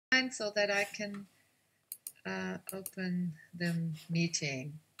online so that I can open the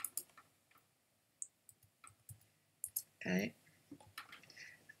meeting.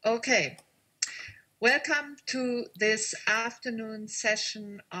 Okay. Welcome to this afternoon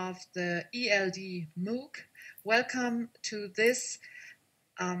session of the ELD MOOC. Welcome to this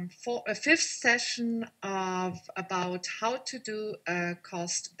for a fifth session about how to do a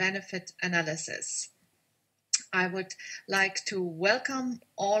cost-benefit analysis. I would like to welcome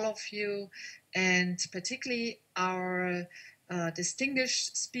all of you, and particularly our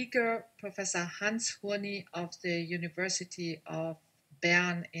distinguished speaker, Professor Hans Hurni of the University of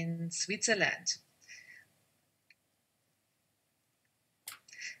Bern in Switzerland.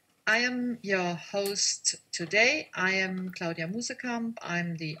 I am your host today. I am Claudia Musekamp.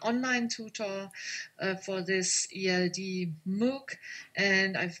 I'm the online tutor for this ELD MOOC,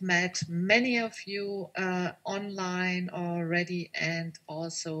 and I've met many of you online already and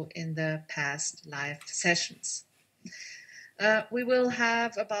also in the past live sessions. We will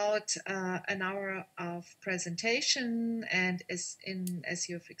have about an hour of presentation, and as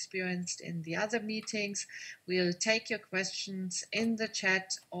you've experienced in the other meetings, we'll take your questions in the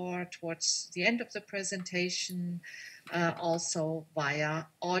chat or towards the end of the presentation, also via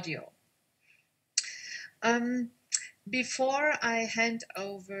audio. Before I hand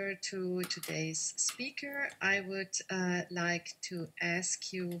over to today's speaker, I would like to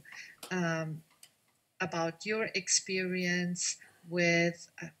ask you about your experience with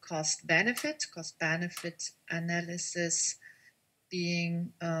cost-benefit analysis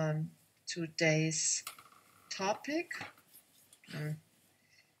being today's topic.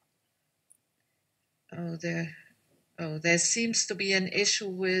 There seems to be an issue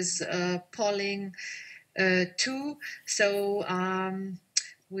with polling too, so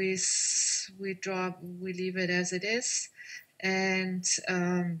we leave it as it is, and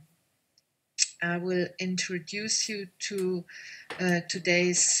I will introduce you to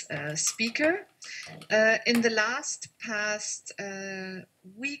today's speaker. In the past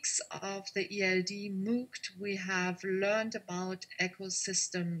weeks of the ELD MOOC, we have learned about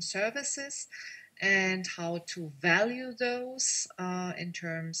ecosystem services and how to value those in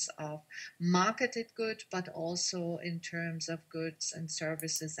terms of marketed goods, but also in terms of goods and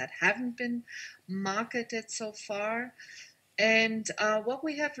services that haven't been marketed so far. And what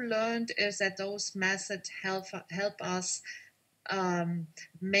we have learned is that those methods help us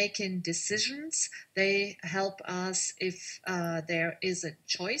making decisions. They help us if there is a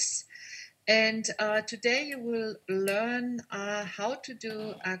choice. And today you will learn how to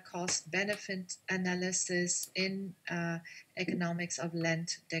do a cost-benefit analysis in economics of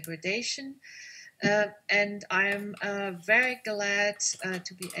land degradation. And I'm very glad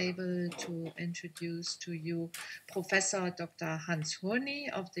to be able to introduce to you Professor Dr. Hans Hurni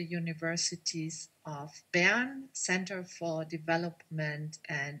of the Universities of Bern, Center for Development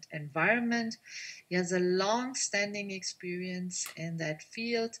and Environment. He has a long-standing experience in that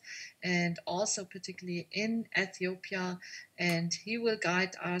field and also particularly in Ethiopia, and he will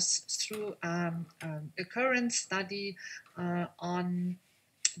guide us through a current study on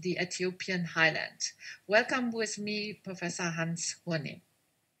the Ethiopian highland. Welcome with me, Professor Hans Hurni.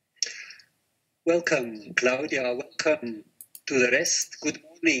 Welcome, Claudia. Welcome to the rest. Good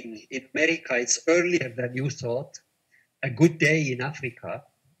morning. In America, it's earlier than you thought. A good day in Africa.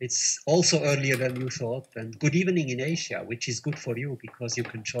 It's also earlier than you thought. And good evening in Asia, which is good for you because you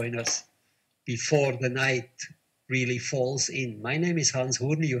can join us before the night really falls in. My name is Hans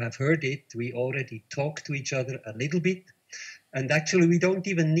Hurni. You have heard it. We already talked to each other a little bit. And actually, we don't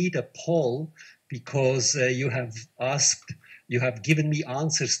even need a poll because you have given me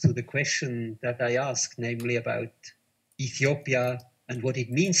answers to the question that I asked, namely about Ethiopia and what it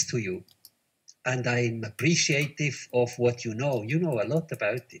means to you. And I'm appreciative of what you know. You know a lot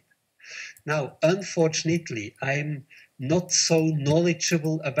about it. Now, unfortunately, I'm not so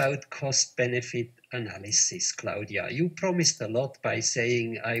knowledgeable about cost-benefit analysis, Claudia. You promised a lot by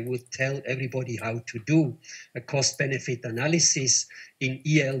saying I would tell everybody how to do a cost-benefit analysis in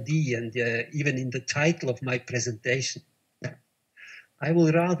ELD and even in the title of my presentation. I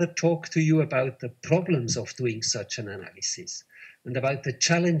will rather talk to you about the problems of doing such an analysis and about the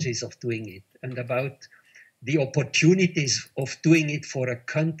challenges of doing it and about the opportunities of doing it for a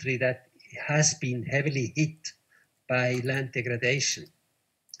country that has been heavily hit by land degradation,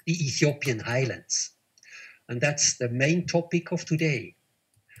 the Ethiopian highlands. And that's the main topic of today.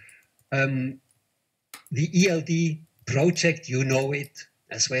 The ELD project, you know it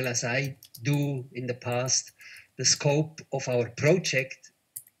as well as I do in the past. The scope of our project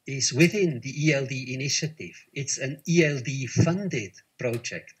is within the ELD initiative. It's an ELD funded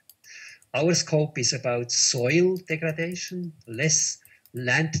project. Our scope is about soil degradation, less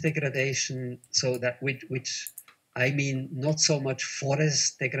land degradation, so that which I mean not so much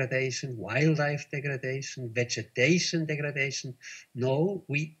forest degradation, wildlife degradation, vegetation degradation. No,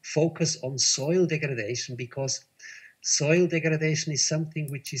 we focus on soil degradation because soil degradation is something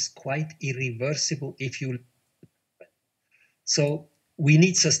which is quite irreversible if you. So we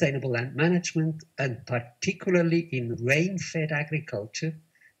need sustainable land management, and particularly in rain-fed agriculture,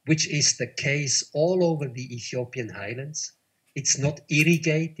 which is the case all over the Ethiopian highlands. It's not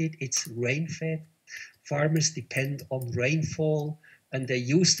irrigated, it's rain-fed. Farmers depend on rainfall, and they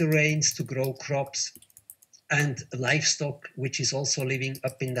use the rains to grow crops. And livestock, which is also living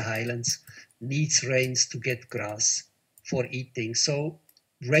up in the highlands, needs rains to get grass for eating. So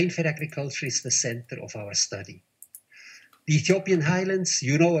rain-fed agriculture is the center of our study. The Ethiopian highlands,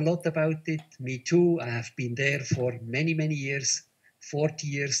 you know a lot about it. Me too. I have been there for many, many years. 40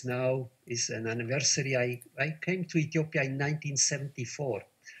 years now is an anniversary. I came to Ethiopia in 1974,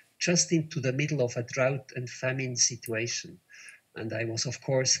 just into the middle of a drought and famine situation. And I was, of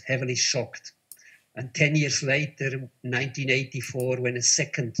course, heavily shocked. And 10 years later, 1984, when a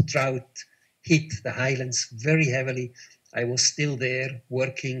second drought hit the highlands very heavily, I was still there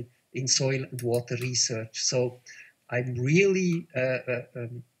working in soil and water research. So I'm really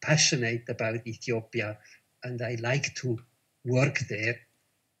passionate about Ethiopia, and I like to work there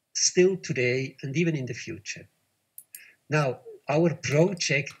still today and even in the future. Now, our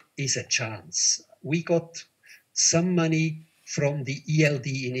project is a chance. We got some money from the ELD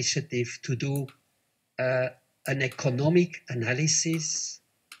initiative to do an economic analysis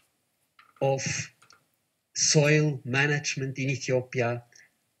of soil management in Ethiopia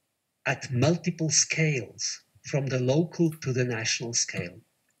at multiple scales, from the local to the national scale.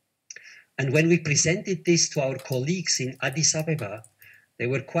 And when we presented this to our colleagues in Addis Ababa, they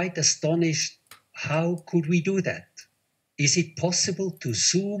were quite astonished. How could we do that? Is it possible to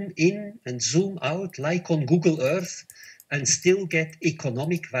zoom in and zoom out like on Google Earth and still get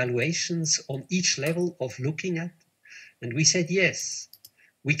economic valuations on each level of looking at? And we said, yes,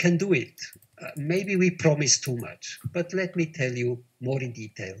 we can do it. Maybe we promised too much, but let me tell you more in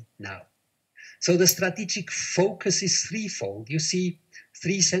detail now. So the strategic focus is threefold. You see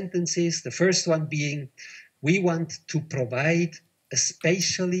 3 sentences. The first one being, we want to provide a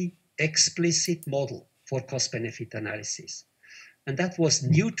spatially explicit model for cost-benefit analysis. And that was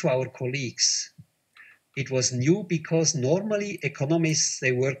new to our colleagues. It was new because normally economists,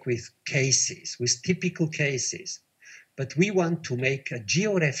 they work with cases, with typical cases. But we want to make a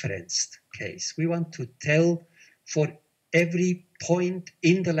georeferenced case. We want to tell for every point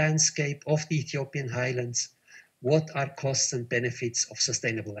in the landscape of the Ethiopian highlands what are costs and benefits of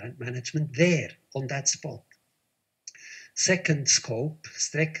sustainable land management there on that spot. Second scope,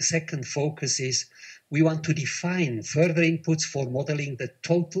 second focus is we want to define further inputs for modeling the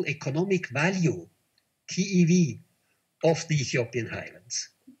total economic value, TEV, of the Ethiopian highlands,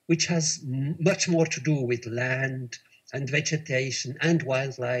 which has much more to do with land and vegetation and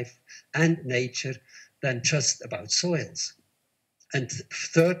wildlife and nature than just about soils. And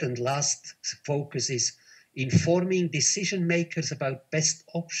third and last focus is informing decision makers about best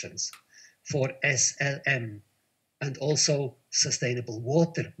options for SLM and also sustainable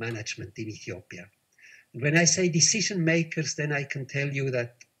water management in Ethiopia. And when I say decision makers, then I can tell you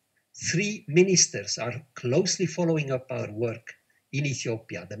that 3 ministers are closely following up our work in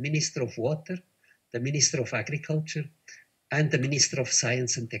Ethiopia: the Minister of Water, the Minister of Agriculture, and the Minister of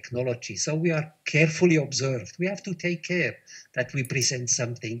Science and Technology. So we are carefully observed. We have to take care that we present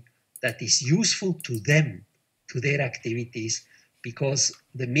something that is useful to them, to their activities, because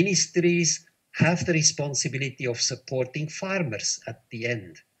the ministries have the responsibility of supporting farmers at the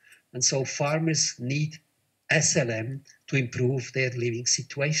end. And so farmers need SLM to improve their living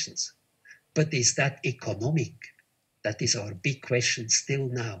situations. But is that economic? That is our big question still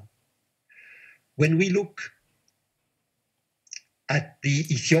now. When we look at the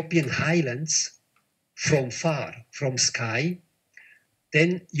Ethiopian highlands from far, from sky,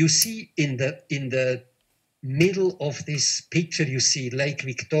 then you see in the middle of this picture, you see Lake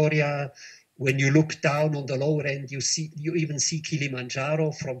Victoria. When you look down on the lower end, you even see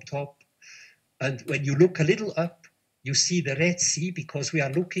Kilimanjaro from top. And when you look a little up, you see the Red Sea, because we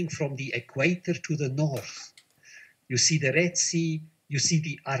are looking from the equator to the north. You see the Red Sea, you see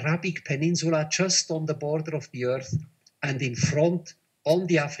the Arabic Peninsula just on the border of the earth, and in front, on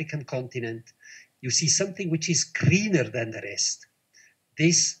the African continent, you see something which is greener than the rest.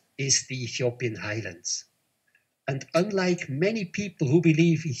 This is the Ethiopian highlands. And unlike many people who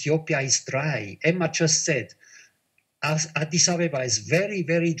believe Ethiopia is dry, Emma just said, Addis Ababa is very,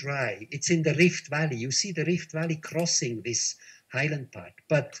 very dry. It's in the Rift Valley. You see the Rift Valley crossing this highland part,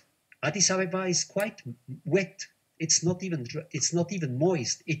 but Addis Ababa is quite wet. It's not even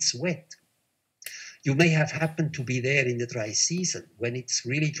moist. It's wet. You may have happened to be there in the dry season when it's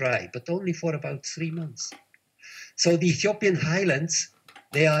really dry, but only for about 3 months. So the Ethiopian highlands,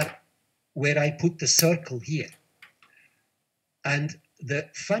 they are where I put the circle here. And the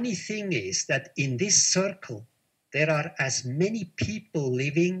funny thing is that in this circle, there are as many people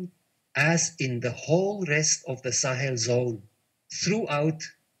living as in the whole rest of the Sahel zone, throughout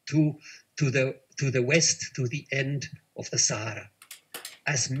to the west, to the end of the Sahara.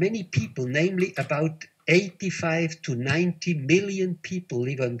 As many people, namely about 85 to 90 million people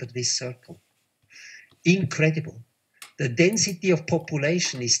live under this circle. Incredible. The density of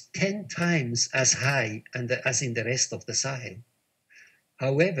population is 10 times as high as in the rest of the Sahel.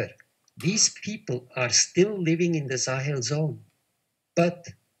 However, these people are still living in the Sahel zone, but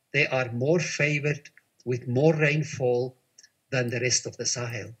they are more favored with more rainfall than the rest of the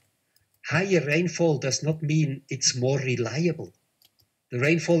Sahel. Higher rainfall does not mean it's more reliable. The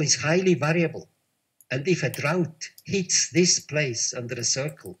rainfall is highly variable. And if a drought hits this place under a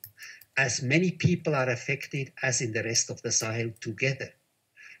circle, as many people are affected as in the rest of the Sahel together.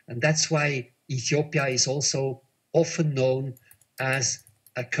 And that's why Ethiopia is also often known as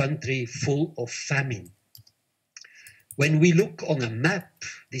a country full of famine. When we look on a map,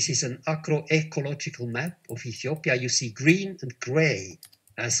 this is an agroecological map of Ethiopia, you see green and gray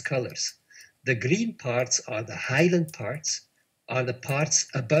as colors. The green parts are the highland parts, are the parts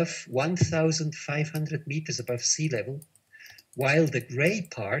above 1,500 meters above sea level, while the gray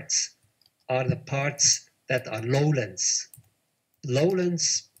parts are the parts that are lowlands.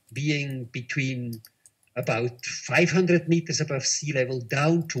 Lowlands being between about 500 meters above sea level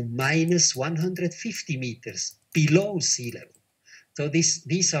down to minus 150 meters below sea level. So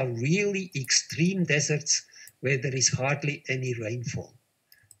these are really extreme deserts where there is hardly any rainfall.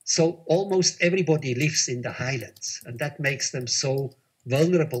 So almost everybody lives in the highlands, and that makes them so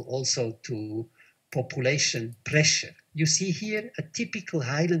vulnerable also to population pressure. You see here a typical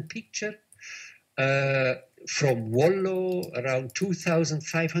highland picture from Wollo, around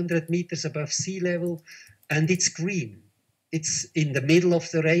 2,500 meters above sea level, and it's green. It's in the middle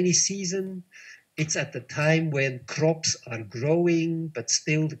of the rainy season. It's at the time when crops are growing, but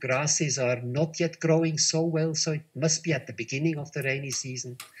still the grasses are not yet growing so well, so it must be at the beginning of the rainy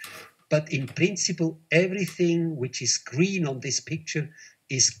season. But in principle, everything which is green on this picture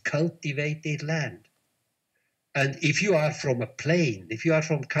is cultivated land. And if you are from a plain, if you are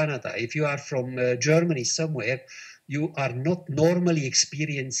from Canada, if you are from Germany somewhere, you are not normally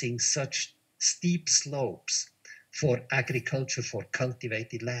experiencing such steep slopes for agriculture, for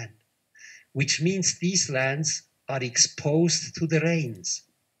cultivated land, which means these lands are exposed to the rains.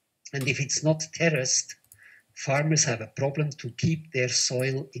 And if it's not terraced, farmers have a problem to keep their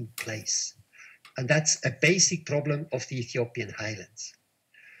soil in place. And that's a basic problem of the Ethiopian highlands.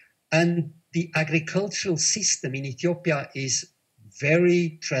 And the agricultural system in Ethiopia is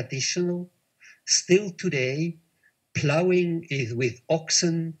very traditional. Still today, plowing is with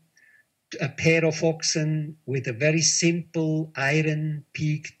oxen, a pair of oxen with a very simple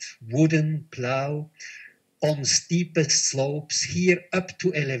iron-peaked wooden plow on steepest slopes, here up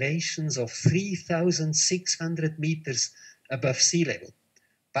to elevations of 3,600 meters above sea level.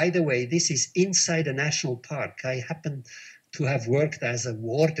 By the way, this is inside a national park. I happen to have worked as a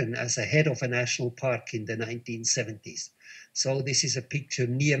warden, as a head of a national park in the 1970s. So this is a picture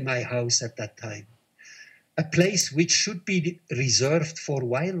near my house at that time. A place which should be reserved for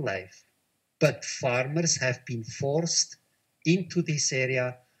wildlife, but farmers have been forced into this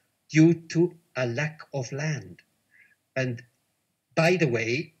area due to a lack of land. And by the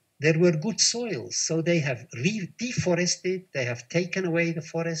way, there were good soils, so they have deforested, they have taken away the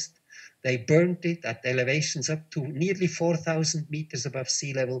forest, they burned it at elevations up to nearly 4,000 meters above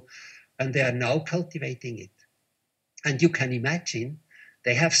sea level, and they are now cultivating it. And you can imagine,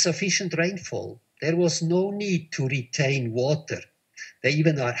 they have sufficient rainfall. There was no need to retain water. They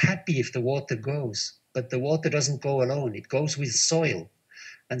even are happy if the water goes, but the water doesn't go alone, it goes with soil.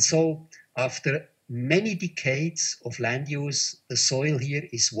 And so after many decades of land use, the soil here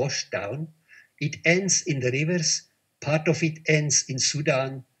is washed down. It ends in the rivers, part of it ends in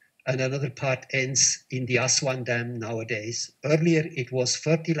Sudan, and another part ends in the Aswan Dam nowadays. Earlier, it was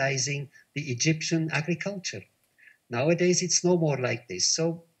fertilizing the Egyptian agriculture. Nowadays, it's no more like this.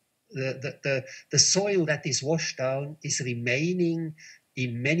 So the soil that is washed down is remaining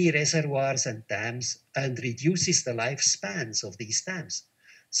in many reservoirs and dams and reduces the lifespans of these dams.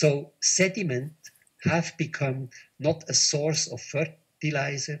 So sediment have become not a source of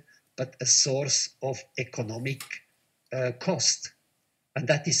fertilizer, but a source of economic cost. And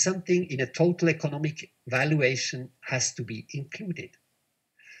that is something in a total economic valuation has to be included.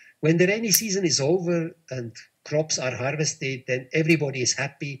 When the rainy season is over and crops are harvested, then everybody is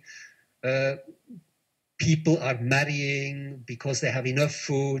happy. People are marrying because they have enough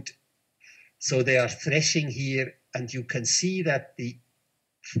food. So they are threshing here, and you can see that the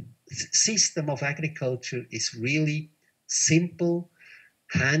system of agriculture is really simple,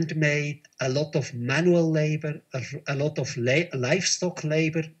 handmade, a lot of manual labor, a lot of livestock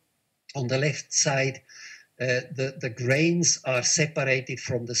labor. On the left side, the grains are separated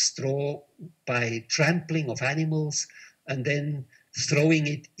from the straw by trampling of animals and then throwing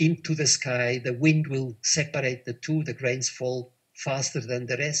it into the sky. The wind will separate the two. The grains fall faster than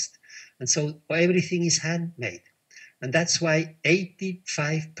the rest. And so everything is handmade. And that's why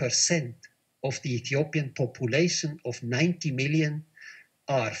 85% of the Ethiopian population of 90 million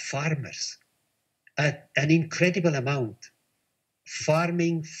are farmers. An incredible amount.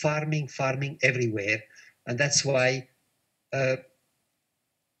 Farming, farming, farming everywhere. And that's why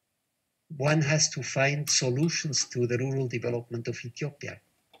one has to find solutions to the rural development of Ethiopia.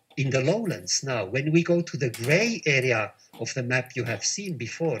 In the lowlands now, when we go to the gray area of the map you have seen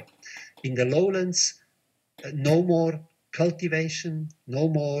before, in the lowlands, no more cultivation, no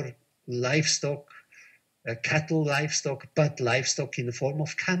more livestock, cattle livestock, but livestock in the form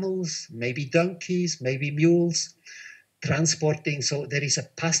of camels, maybe donkeys, maybe mules, transporting. So there is a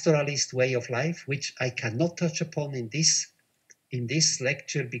pastoralist way of life, which I cannot touch upon in this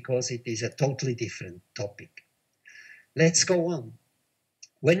lecture because it is a totally different topic. Let's go on.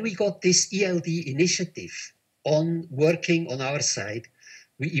 When we got this ELD initiative on working on our side,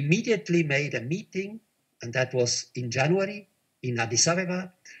 we immediately made a meeting, and that was in January in Addis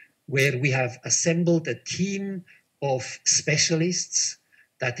Ababa, where we have assembled a team of specialists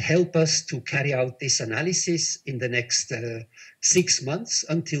that help us to carry out this analysis in the next 6 months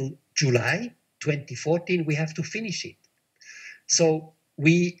until July 2014. We have to finish it. So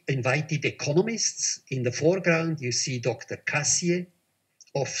we invited economists. In the foreground, you see Dr. Kassie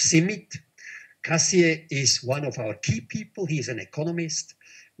of CIMMYT. Kassie is one of our key people. He is an economist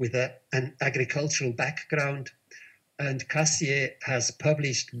with an agricultural background. And Kassie has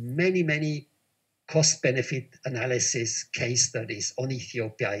published many, many cost-benefit analysis case studies on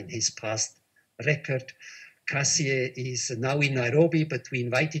Ethiopia in his past record. Kassie is now in Nairobi, but we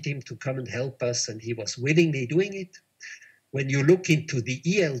invited him to come and help us, and he was willingly doing it. When you look into the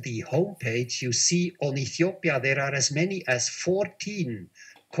ELD homepage, you see on Ethiopia there are as many as 14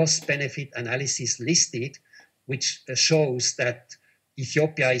 cost-benefit analyses listed, which shows that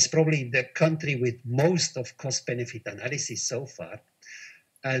Ethiopia is probably the country with most of cost-benefit analysis so far.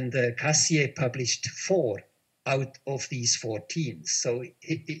 And Kassie published 4 out of these 14. So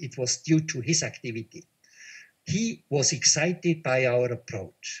it was due to his activity. He was excited by our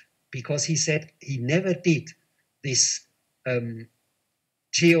approach because he said he never did this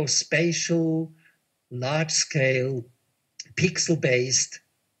geospatial, large-scale, pixel-based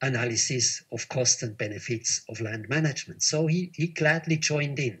analysis of costs and benefits of land management. So he gladly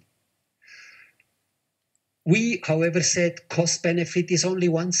joined in. We, however, said cost-benefit is only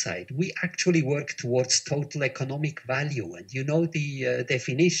one side. We actually work towards total economic value. And you know the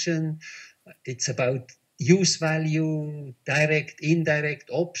definition. It's about use value, direct, indirect,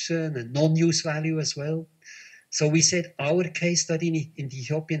 option, and non-use value as well. So we said our case study in the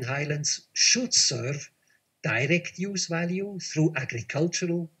Ethiopian highlands should serve direct use value through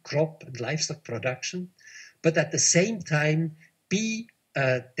agricultural, crop, and livestock production, but at the same time be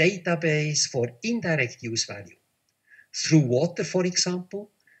a database for indirect use value. Through water, for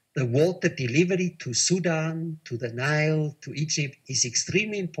example, the water delivery to Sudan, to the Nile, to Egypt is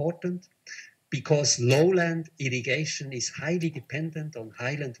extremely important because lowland irrigation is highly dependent on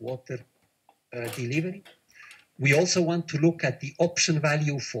highland water delivery. We also want to look at the option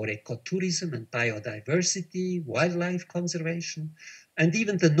value for ecotourism and biodiversity, wildlife conservation, and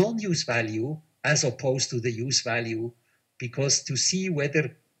even the non-use value as opposed to the use value, because to see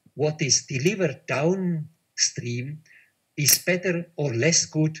whether what is delivered downstream is better or less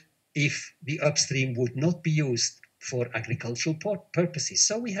good if the upstream would not be used for agricultural purposes.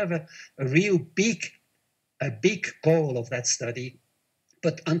 So we have a real big goal of that study,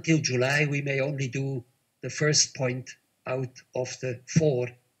 but until July we may only do the first point out of the 4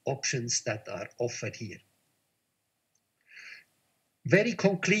 options that are offered here. Very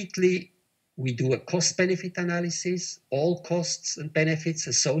concretely, we do a cost-benefit analysis, all costs and benefits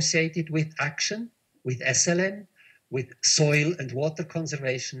associated with action, with SLM, with soil and water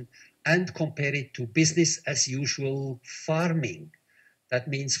conservation, and compare it to business as usual farming. That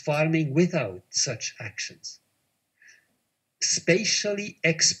means farming without such actions. Spatially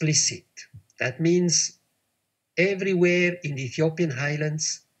explicit. That means everywhere in the Ethiopian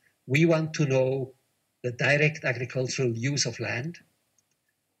highlands, we want to know the direct agricultural use of land,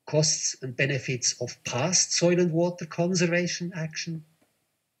 costs and benefits of past soil and water conservation action,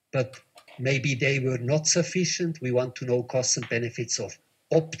 but maybe they were not sufficient. We want to know costs and benefits of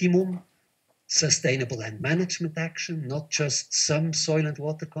optimum sustainable land management action, not just some soil and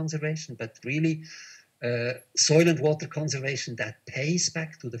water conservation, but really soil and water conservation that pays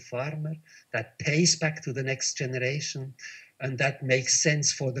back to the farmer, that pays back to the next generation, and that makes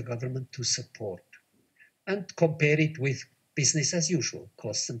sense for the government to support. And compare it with business as usual,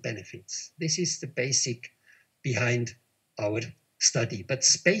 costs and benefits. This is the basic behind our study. But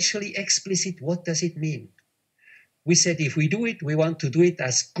spatially explicit, what does it mean? We said if we do it, we want to do it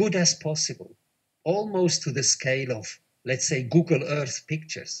as good as possible, almost to the scale of, let's say, Google Earth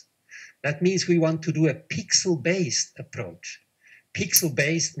pictures. That means we want to do a pixel-based approach.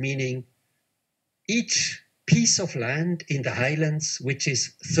 Pixel-based meaning each piece of land in the highlands, which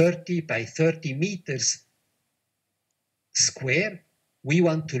is 30 by 30 meters square, we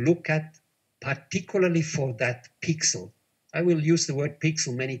want to look at particularly for that pixel. I will use the word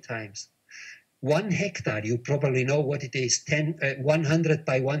pixel many times. 1 hectare, you probably know what it is, 100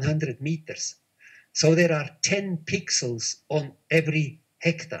 by 100 meters. So there are 10 pixels on every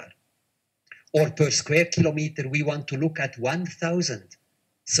hectare. Or per square kilometer, we want to look at 1,000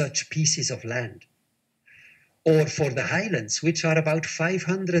 such pieces of land. Or for the highlands, which are about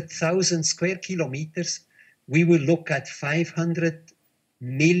 500,000 square kilometers, we will look at 500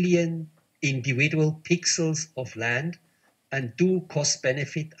 million individual pixels of land and do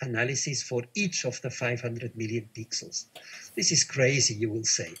cost-benefit analysis for each of the 500 million pixels. This is crazy, you will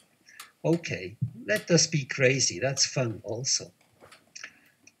say. Okay, let us be crazy, that's fun also.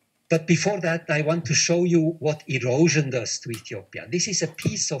 But before that, I want to show you what erosion does to Ethiopia. This is a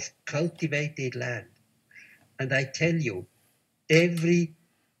piece of cultivated land. And I tell you, every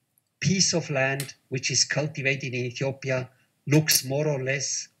piece of land which is cultivated in Ethiopia looks more or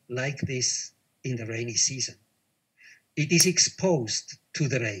less like this in the rainy season. It is exposed to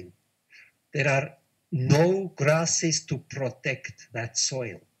the rain. There are no grasses to protect that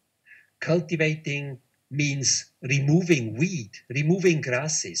soil. Cultivating means removing weed, removing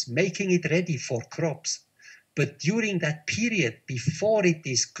grasses, making it ready for crops. But during that period, before it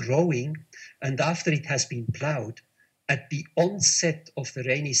is growing and after it has been plowed, at the onset of the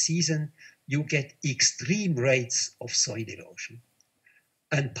rainy season, you get extreme rates of soil erosion.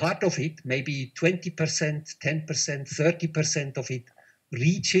 And part of it, maybe 20%, 10%, 30% of it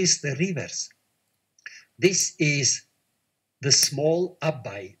reaches the rivers. This is the small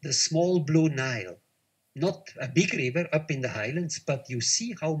Abai, the small Blue Nile. Not a big river up in the highlands, but you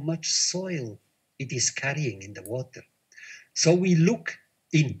see how much soil it is carrying in the water. So we look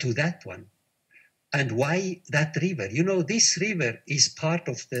into that one. And why that river? You know, this river is part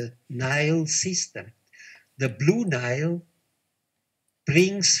of the Nile system. The Blue Nile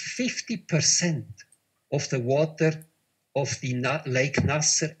brings 50% of the water of the Lake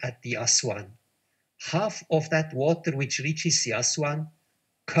Nasser at the Aswan. Half of that water which reaches the Aswan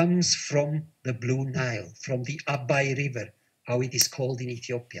comes from the Blue Nile, from the Abai River, how it is called in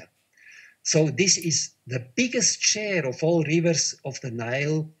Ethiopia. So this is the biggest share of all rivers of the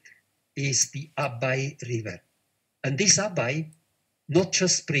Nile is the Abai River. And this Abai not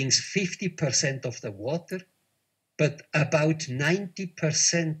just brings 50% of the water, but about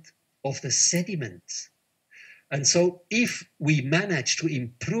 90% of the sediments. And so if we manage to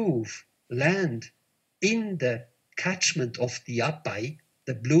improve land in the catchment of the Abai,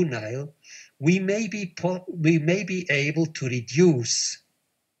 the Blue Nile, we may be able to reduce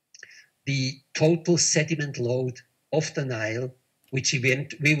the total sediment load of the Nile, which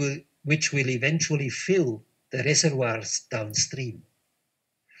will eventually fill the reservoirs downstream.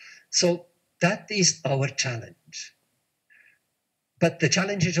 So that is our challenge. But the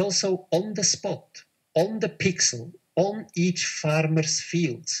challenge is also on the spot, on the pixel, on each farmer's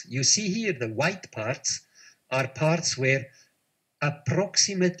fields. You see here the white parts are parts where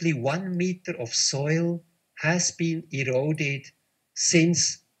approximately 1 meter of soil has been eroded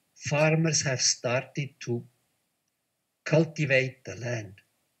since farmers have started to cultivate the land.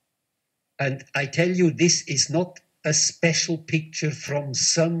 And I tell you, this is not a special picture from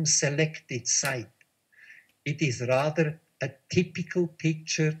some selected site. It is rather a typical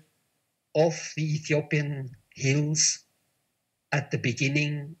picture of the Ethiopian hills at the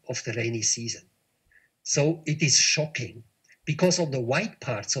beginning of the rainy season. So it is shocking. because on the white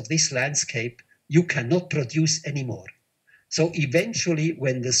parts of this landscape, you cannot produce anymore. So eventually,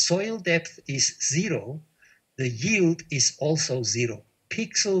 when the soil depth is 0, the yield is also 0.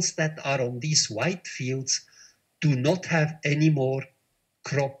 Pixels that are on these white fields do not have any more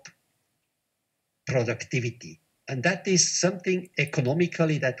crop productivity. And that is something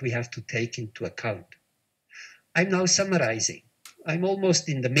economically that we have to take into account. I'm now summarizing. I'm almost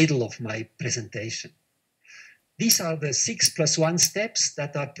in the middle of my presentation. These are the 6+1 steps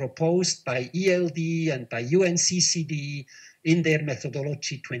that are proposed by ELD and by UNCCD in their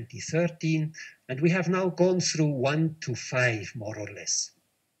methodology 2013. And we have now gone through 1 to 5, more or less.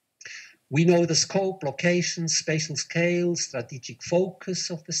 We know the scope, location, spatial scale, strategic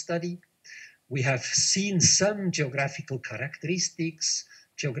focus of the study. We have seen some geographical characteristics,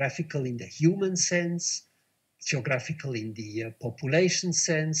 geographical in the human sense, geographical in the population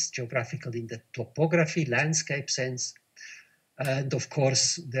sense, geographical in the topography, landscape sense. And of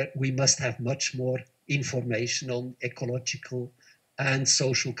course, we must have much more information on ecological and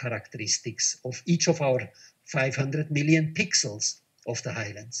social characteristics of each of our 500 million pixels of the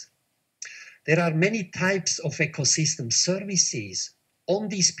highlands. There are many types of ecosystem services on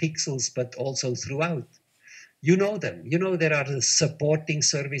these pixels, but also throughout. You know them. You know there are the supporting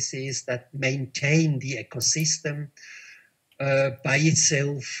services that maintain the ecosystem by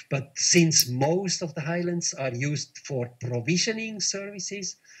itself, but since most of the highlands are used for provisioning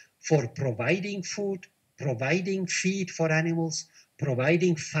services, for providing food, providing feed for animals,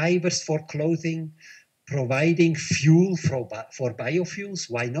 providing fibers for clothing, providing fuel for biofuels,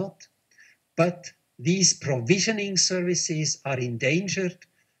 why not? But these provisioning services are endangered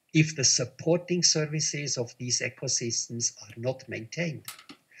if the supporting services of these ecosystems are not maintained.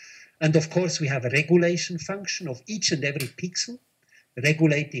 And of course, we have a regulation function of each and every pixel,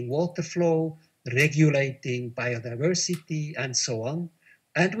 regulating water flow, regulating biodiversity, and so on.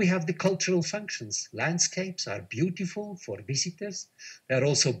 And we have the cultural functions. Landscapes are beautiful for visitors. They're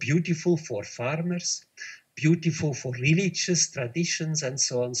also beautiful for farmers, beautiful for religious traditions, and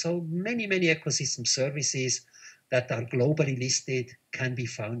so on. So many, many ecosystem services that are globally listed can be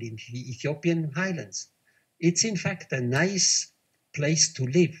found in the Ethiopian highlands. It's in fact a nice place to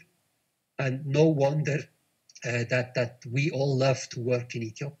live, and no wonder that we all love to work in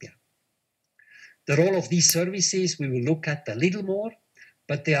Ethiopia. The role of these services we will look at a little more,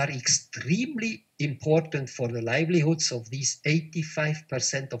 but they are extremely important for the livelihoods of these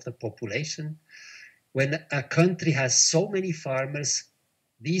 85% of the population. When a country has so many farmers,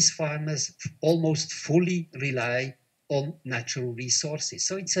 these farmers almost fully rely on natural resources.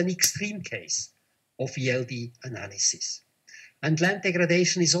 So it's an extreme case of ELD analysis. And land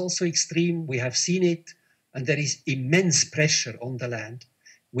degradation is also extreme. We have seen it, and there is immense pressure on the land,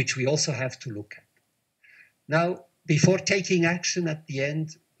 which we also have to look at. Now, before taking action at the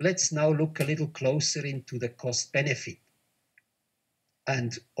end, let's now look a little closer into the cost benefit.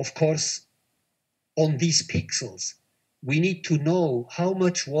 And of course, on these pixels, we need to know how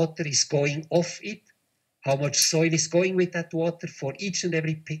much water is going off it, how much soil is going with that water. For each and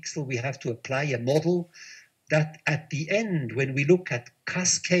every pixel, we have to apply a model that at the end, when we look at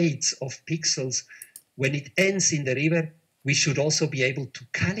cascades of pixels, when it ends in the river, we should also be able to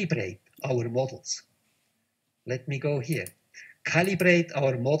calibrate our models. Let me go here. Calibrate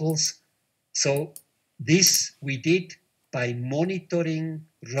our models. So this we did by monitoring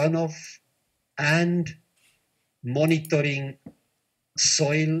runoff and monitoring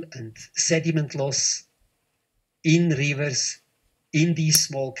soil and sediment loss in rivers, in these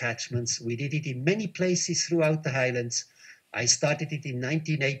small catchments. We did it in many places throughout the highlands. I started it in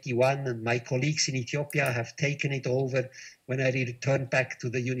 1981, and my colleagues in Ethiopia have taken it over when I returned back to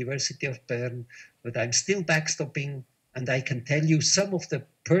the University of Bern. But I'm still backstopping, and I can tell you some of the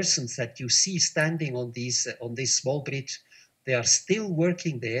persons that you see standing on this small bridge, they are still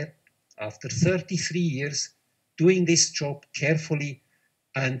working there after 33 years, doing this job carefully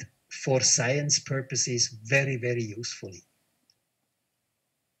and for science purposes very, very usefully.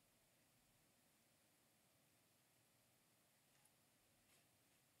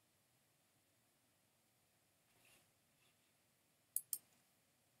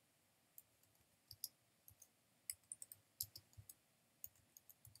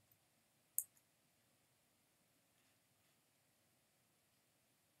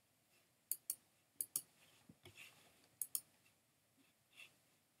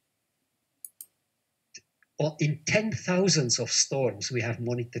 In 10,000s of storms, we have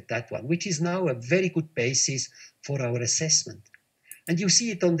monitored that one, which is now a very good basis for our assessment. And you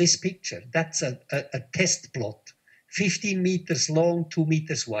see it on this picture. That's a test plot, 15 meters long, 2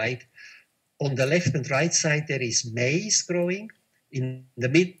 meters wide, On the left and right side, there is maize growing. In the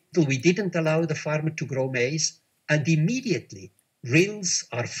middle, we didn't allow the farmer to grow maize, and immediately rills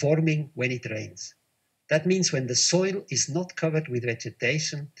are forming when it rains. That means when the soil is not covered with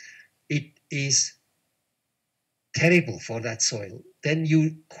vegetation, it is terrible for that soil. Then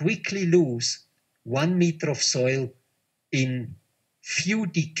you quickly lose 1 meter of soil in few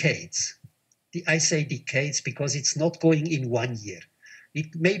decades. I say decades because it's not going in 1 year.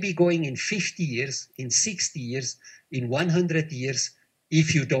 It may be going in 50 years, in 60 years, in 100 years,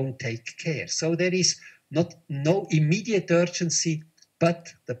 if you don't take care. So there is no immediate urgency,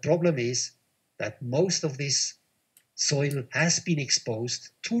 but the problem is that most of this soil has been exposed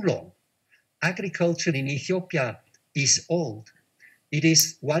too long. Agriculture in Ethiopia is old. It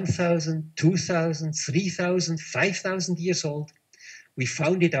is 1,000, 2,000, 3,000, 5,000 years old. We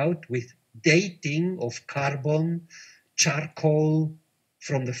found it out with dating of carbon, charcoal.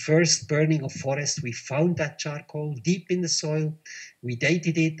 From the first burning of forests, we found that charcoal deep in the soil. We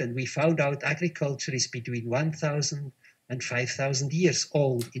dated it and we found out agriculture is between 1,000 and 5,000 years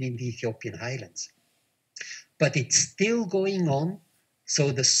old in the Ethiopian highlands. But it's still going on,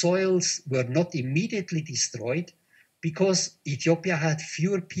 so the soils were not immediately destroyed because Ethiopia had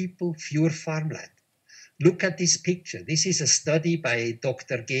fewer people, fewer farmland. Look at this picture. This is a study by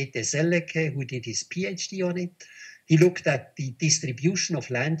Dr. Gete Selleke, who did his PhD on it. He looked at the distribution of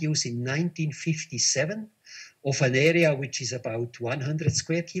land use in 1957 of an area which is about 100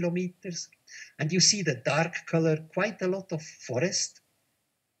 square kilometers. And you see the dark color, quite a lot of forest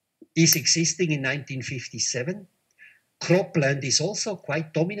is existing in 1957. Cropland is also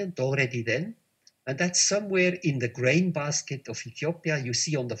quite dominant already then. And that's somewhere in the grain basket of Ethiopia. You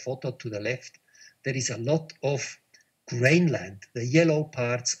see on the photo to the left, there is a lot of grain land. The yellow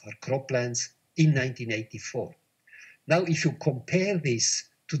parts are croplands in 1984. Now, if you compare this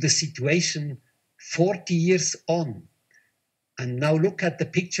to the situation 40 years on, and now look at the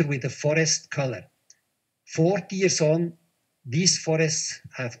picture with the forest color. 40 years on, these forests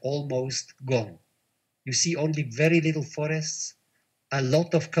have almost gone. You see only very little forests, a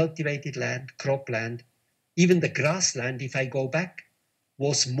lot of cultivated land, cropland. Even the grassland, if I go back,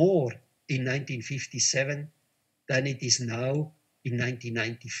 was more in 1957 than it is now in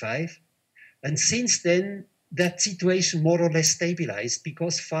 1995. And since then, that situation more or less stabilized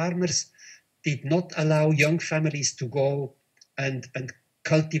because farmers did not allow young families to go and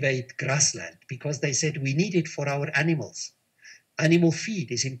cultivate grassland because they said we need it for our animals. Animal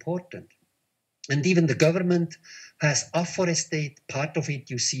feed is important. And even the government has afforested part of it.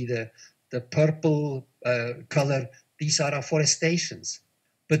 You see the purple color. These are afforestations.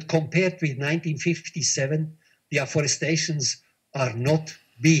 But compared with 1957, the afforestations are not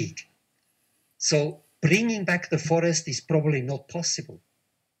big. So bringing back the forest is probably not possible.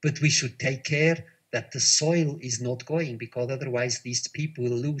 But we should take care that the soil is not going because otherwise these people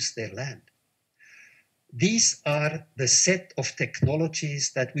will lose their land. These are the set of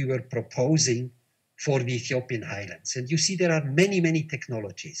technologies that we were proposing for the Ethiopian highlands. And you see there are many, many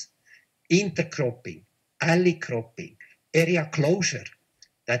technologies. Intercropping, alley cropping, area closure.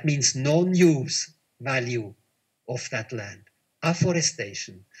 That means non-use value of that land.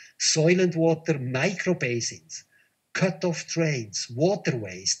 Afforestation, soil and water microbasins, cut-off drains,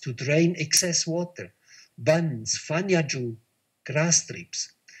 waterways to drain excess water, bunds, fanyaju, grass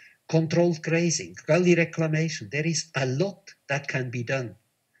strips, controlled grazing, gully reclamation. There is a lot that can be done.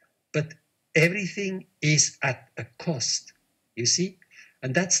 But everything is at a cost, you see?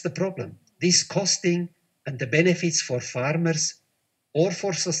 And that's the problem. This costing and the benefits for farmers or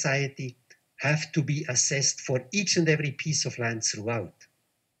for society have to be assessed for each and every piece of land throughout.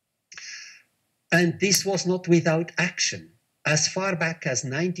 And this was not without action. As far back as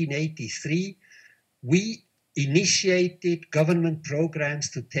 1983, we initiated government programs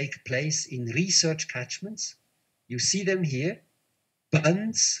to take place in research catchments. You see them here.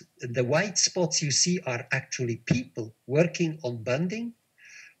 Bunds, the white spots you see are actually people working on bunding.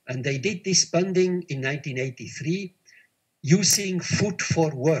 And they did this bunding in 1983 using food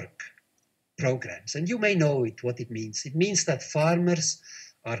for work programs. And you may know what it means. It means that farmers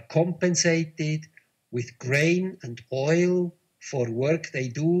are compensated with grain and oil for work they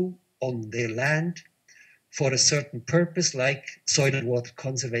do on their land for a certain purpose, like soil and water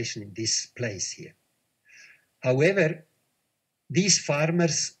conservation in this place here. However, these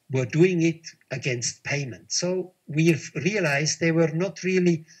farmers were doing it against payment. So we realized they were not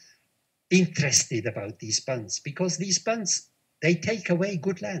really interested about these bunds because these bunds, they take away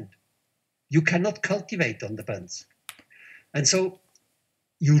good land. You cannot cultivate on the bunds. And so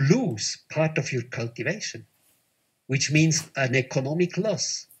you lose part of your cultivation, which means an economic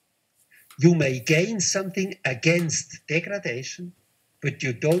loss. you may gain something against degradation, but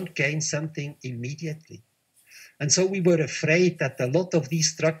you don't gain something immediately. And so we were afraid that a lot of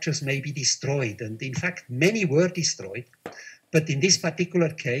these structures may be destroyed. And in fact, many were destroyed. But in this particular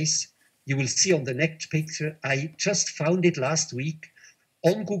case, you will see on the next picture, I just found it last week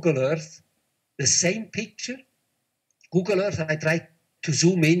on Google Earth, the same picture. Google Earth, I tried to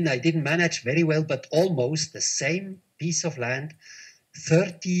zoom in. I didn't manage very well, but almost the same piece of land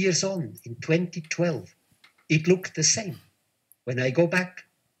 30 years on, in 2012. It looked the same. When I go back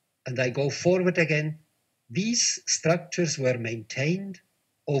and I go forward again, these structures were maintained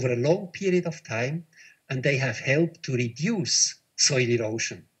over a long period of time, and they have helped to reduce soil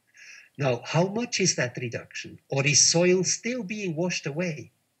erosion. Now, how much is that reduction? Or is soil still being washed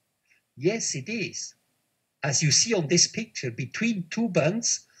away? Yes, it is. As you see on this picture, between two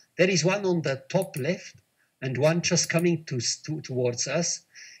bunds, there is one on the top left and one just coming towards us.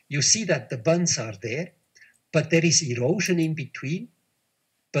 You see that the bunds are there, but there is erosion in between.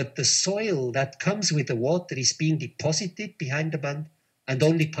 But the soil that comes with the water is being deposited behind the bund, and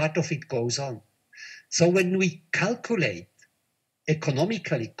only part of it goes on. So when we calculate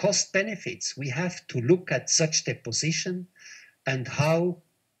economically cost benefits, we have to look at such deposition and how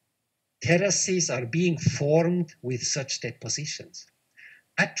terraces are being formed with such depositions.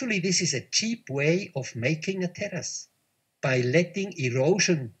 Actually, this is a cheap way of making a terrace by letting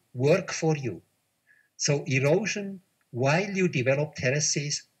erosion work for you. So erosion, while you develop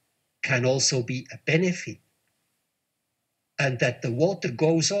terraces, can also be a benefit. And that the water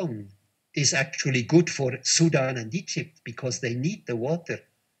goes on is actually good for Sudan and Egypt because they need the water,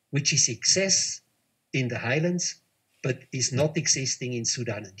 which is excess in the highlands, but is not existing in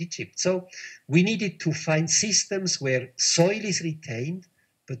Sudan and Egypt. So we needed to find systems where soil is retained,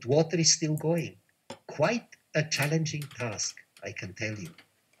 but water is still going. Quite a challenging task, I can tell you.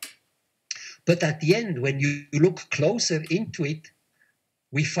 But at the end, when you look closer into it,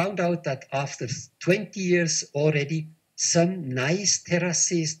 we found out that after 20 years already, some nice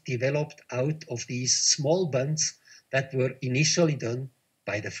terraces developed out of these small bunds that were initially done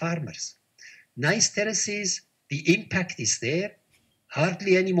by the farmers. Nice terraces, the impact is there,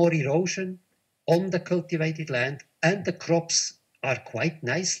 hardly any more erosion on the cultivated land, and the crops are quite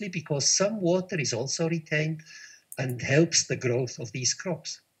nicely because some water is also retained and helps the growth of these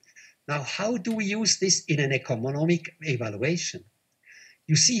crops. Now, how do we use this in an economic evaluation?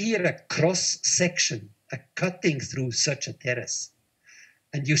 You see here a cross section, a cutting through such a terrace.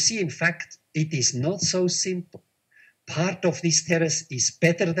 And you see, in fact, it is not so simple. Part of this terrace is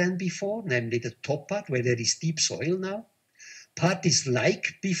better than before, namely the top part where there is deep soil now. Part is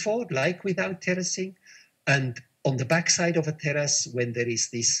like before, like without terracing. And on the backside of a terrace, when there is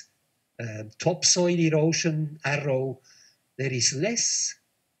this topsoil erosion arrow, there is less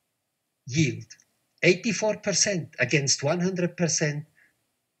yield. 84% against 100%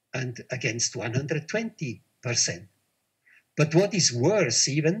 and against 120%. But what is worse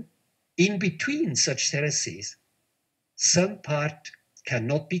even, in between such terraces, some part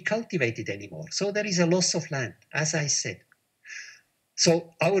cannot be cultivated anymore. So there is a loss of land, as I said.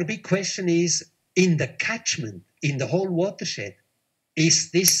 So our big question is, in the catchment, in the whole watershed,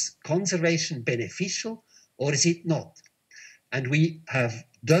 is this conservation beneficial or is it not? And we have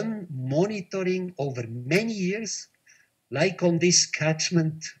done monitoring over many years, like on this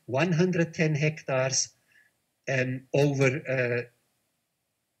catchment, 110 hectares over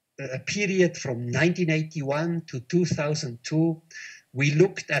a period from 1981 to 2002. We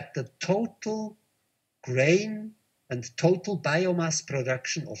looked at the total grain and total biomass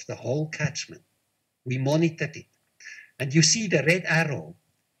production of the whole catchment. We monitored it. And you see the red arrow.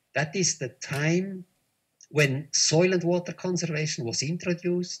 That is the time when soil and water conservation was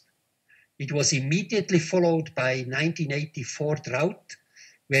introduced. It was immediately followed by 1984 drought,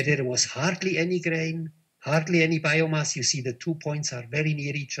 where there was hardly any grain, hardly any biomass. You see the 2 points are very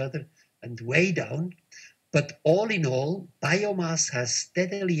near each other and way down. But all in all, biomass has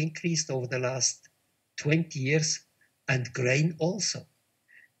steadily increased over the last 20 years and grain also,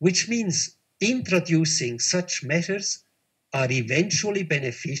 which means introducing such measures are eventually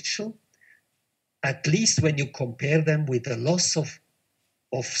beneficial, at least when you compare them with the loss of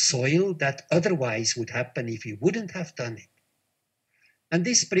soil that otherwise would happen if you wouldn't have done it. And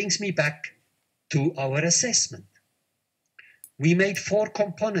this brings me back to our assessment. We made 4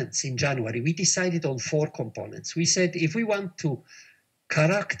 components in January. We decided on 4 components. We said if we want to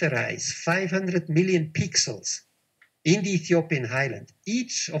characterize 500 million pixels in the Ethiopian highland,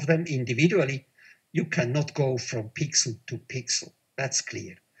 each of them individually, you cannot go from pixel to pixel. That's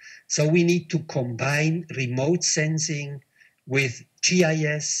clear. So we need to combine remote sensing with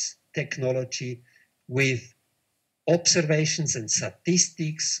GIS, technology with observations and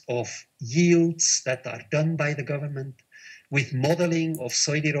statistics of yields that are done by the government, with modeling of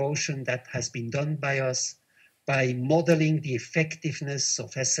soil erosion that has been done by us, by modeling the effectiveness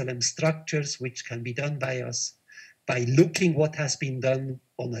of SLM structures, which can be done by us, by looking what has been done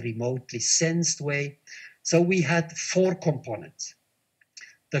on a remotely sensed way. So we had 4 components.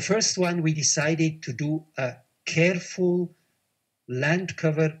 The first one, we decided to do a careful land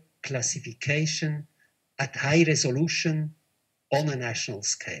cover classification at high resolution on a national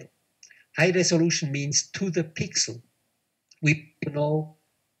scale. High resolution means to the pixel. We know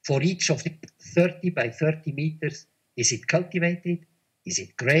for each of the 30 by 30 meters, is it cultivated? Is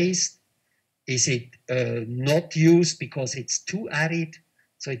it grazed? Is it not used because it's too arid?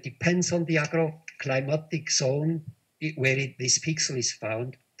 So it depends on the agroclimatic zone where this pixel is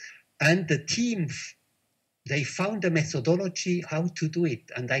found. And the team, they found a methodology how to do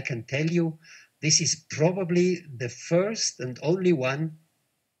it. And I can tell you, this is probably the first and only one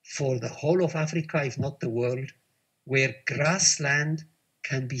for the whole of Africa, if not the world, where grassland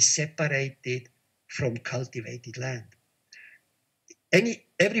can be separated from cultivated land.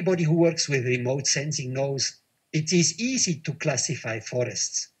 Everybody who works with remote sensing knows it is easy to classify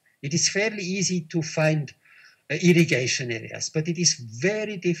forests. It is fairly easy to find irrigation areas, but it is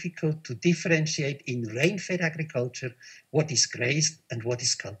very difficult to differentiate in rain-fed agriculture what is grazed and what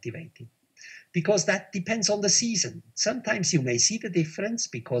is cultivated, because that depends on the season. Sometimes you may see the difference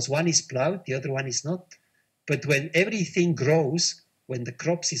because one is plowed, the other one is not. But when everything grows, when the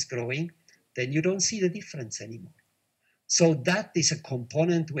crops is growing, then you don't see the difference anymore. So that is a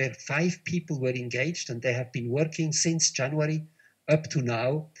component where 5 people were engaged, and they have been working since January up to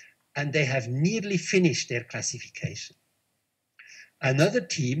now, and they have nearly finished their classification. Another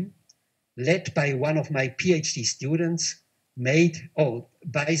team, led by one of my PhD students, by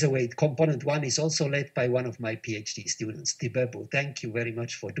the way, component 1 is also led by one of my PhD students, Tibebo. Thank you very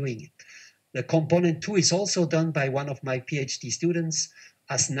much for doing it. The component 2 is also done by one of my PhD students,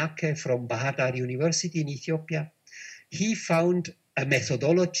 Asnake from Bahar Dar University in Ethiopia. He found a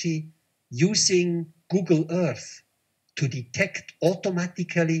methodology using Google Earth to detect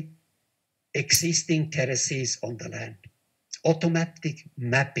automatically existing terraces on the land. Automatic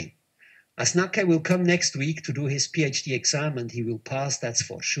mapping. Asnake will come next week to do his PhD exam, and he will pass, that's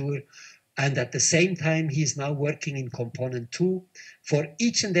for sure. And at the same time, he is now working in component 2. For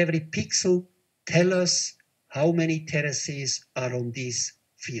each and every pixel, tell us how many terraces are on these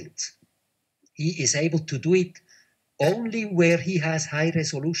fields. He is able to do it only where he has high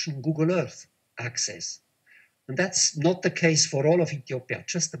resolution Google Earth access. And that's not the case for all of Ethiopia,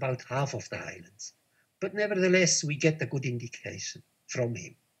 just about half of the islands. But nevertheless, we get a good indication from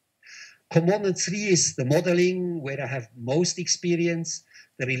him. Component 3 is the modeling, where I have most experience,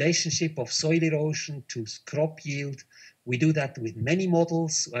 the relationship of soil erosion to crop yield. We do that with many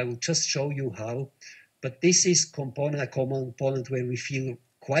models. I will just show you how. But this is a component where we feel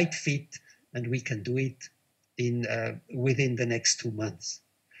quite fit, and we can do it within the next 2 months.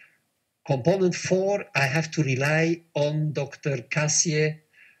 Component 4, I have to rely on Dr. Kassier.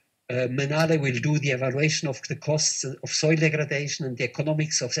 Menale will do the evaluation of the costs of soil degradation and the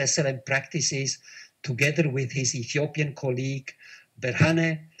economics of SLM practices together with his Ethiopian colleague,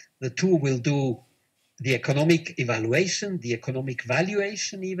 Berhane. The two will do the economic evaluation, the economic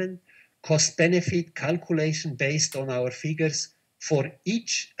valuation even, cost-benefit calculation based on our figures for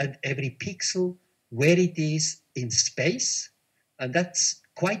each and every pixel where it is in space. And that's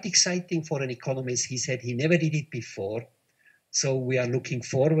quite exciting for an economist. He said he never did it before. So we are looking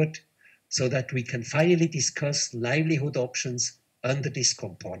forward so that we can finally discuss livelihood options under this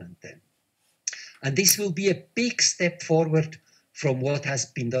component then. And this will be a big step forward from what has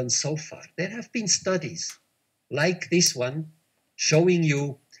been done so far. There have been studies like this one showing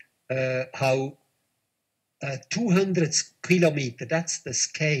you how 200 kilometers, that's the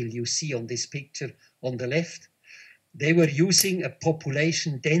scale you see on this picture on the left, they were using a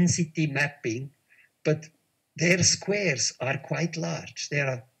population density mapping, but their squares are quite large. They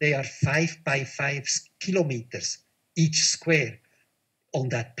are 5 by 5 kilometers each square on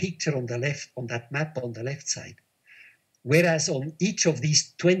that picture on the left, on that map on the left side. Whereas on each of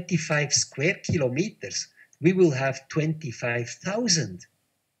these 25 square kilometers, we will have 25,000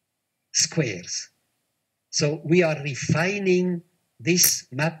 squares. So we are refining this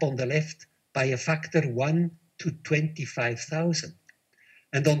map on the left by a factor 1 to 25,000.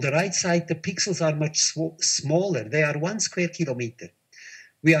 And on the right side, the pixels are much smaller. They are 1 square kilometer.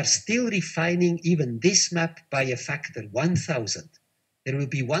 We are still refining even this map by a factor 1,000. There will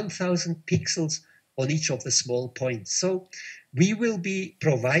be 1,000 pixels on each of the small points. So we will be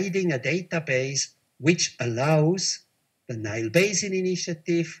providing a database which allows the Nile Basin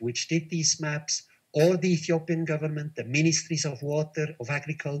Initiative, which did these maps, or the Ethiopian government, the ministries of water, of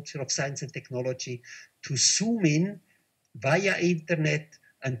agriculture, of science and technology, to zoom in via internet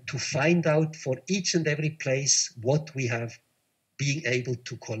and to find out for each and every place what we have been able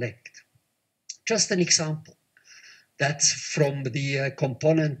to collect. Just an example. That's from the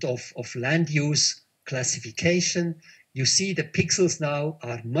component of land use classification. You see the pixels now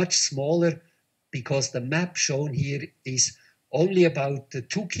are much smaller because the map shown here is only about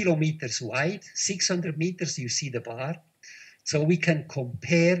 2 kilometers wide, 600 meters, you see the bar. So we can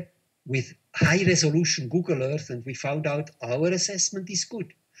compare with high resolution Google Earth, and we found out our assessment is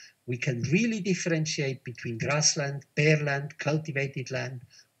good. We can really differentiate between grassland, bare land, cultivated land,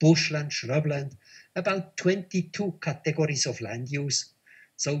 bushland, shrubland, about 22 categories of land use.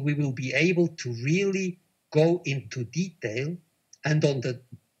 So we will be able to really go into detail. And on the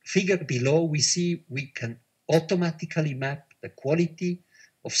figure below, we see we can automatically map the quality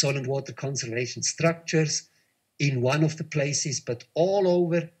of soil and water conservation structures in one of the places, but all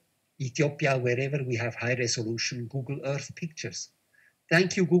over Ethiopia, wherever we have high resolution Google Earth pictures.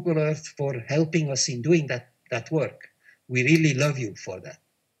 Thank you, Google Earth, for helping us in doing that work. We really love you for that.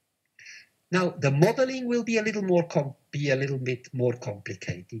 Now, the modeling will be a little bit more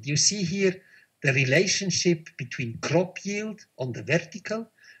complicated. You see here the relationship between crop yield on the vertical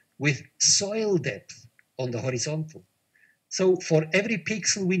with soil depth on the horizontal. So for every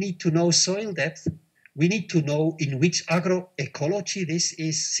pixel, we need to know soil depth. We need to know in which agroecology this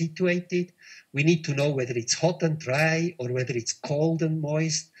is situated. We need to know whether it's hot and dry or whether it's cold and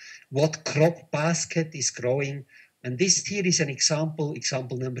moist, what crop basket is growing. And this here is an example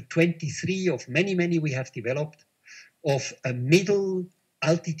number 23 of many we have developed, of a middle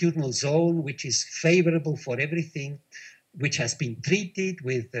altitudinal zone which is favorable for everything, which has been treated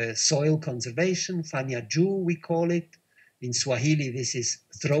with soil conservation, fanya juu we call it. In Swahili, this is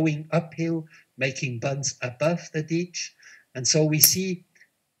throwing uphill, making bunds above the ditch. And so we see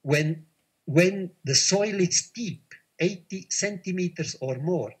when the soil is deep, 80 centimeters or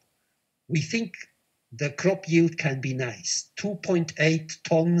more, we think the crop yield can be nice. 2.8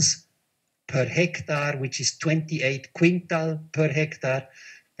 tons per hectare, which is 28 quintal per hectare.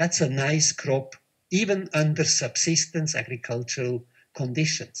 That's a nice crop, even under subsistence agricultural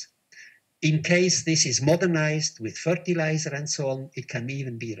conditions. In case this is modernized with fertilizer and so on, it can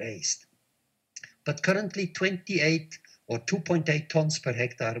even be raised. But currently 28 or 2.8 tons per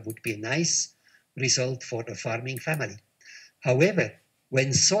hectare would be a nice result for a farming family. However,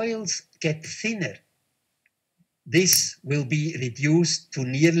 when soils get thinner, this will be reduced to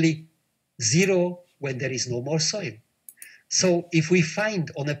nearly zero when there is no more soil. So if we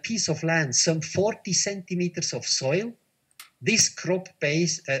find on a piece of land some 40 centimeters of soil, this crop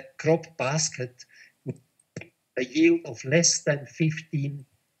basket with a yield of less than 15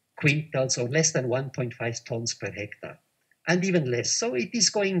 quintals or less than 1.5 tons per hectare, and even less. So it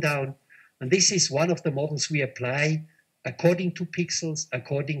is going down. And this is one of the models we apply according to pixels,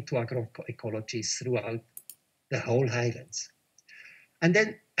 according to agroecologies throughout the whole highlands. And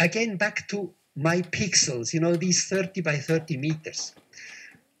then again, back to my pixels, these 30 by 30 meters.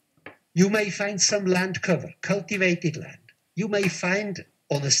 You may find some land cover, cultivated land. You may find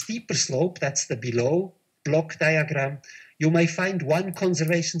on a steeper slope, that's the below block diagram, you may find one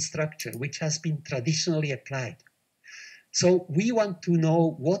conservation structure which has been traditionally applied. So we want to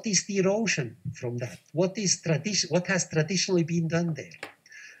know what is the erosion from that, what has traditionally been done there,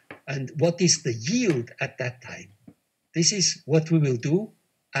 and what is the yield at that time. This is what we will do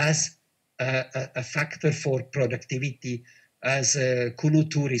as a factor for productivity, as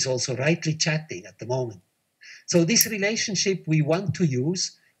Kunutur is also rightly chatting at the moment. So this relationship we want to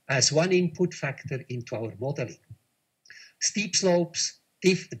use as one input factor into our modeling. Steep slopes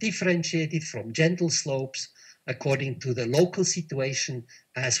differentiated from gentle slopes according to the local situation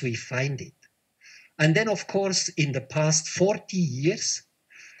as we find it. And then, of course, in the past 40 years,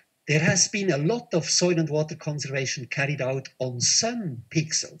 there has been a lot of soil and water conservation carried out on some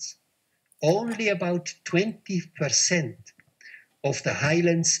pixels. Only about 20% of the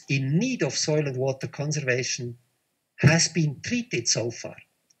highlands in need of soil and water conservation has been treated so far.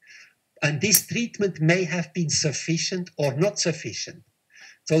 And this treatment may have been sufficient or not sufficient.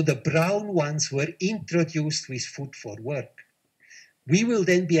 So the brown ones were introduced with food for work. We will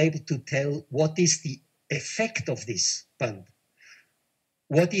then be able to tell what is the effect of this bund.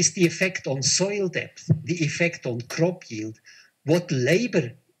 What is the effect on soil depth, the effect on crop yield? What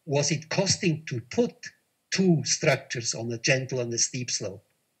labor was it costing to put two structures on a gentle and a steep slope?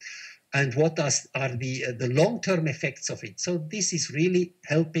 and what are the long-term effects of it. So this is really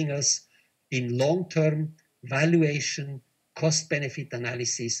helping us in long-term valuation, cost-benefit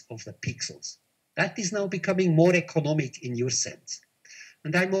analysis of the pixels. That is now becoming more economic in your sense.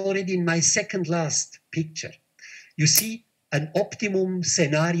 And I'm already in my second last picture. You see, an optimum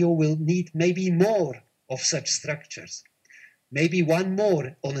scenario will need maybe more of such structures. Maybe one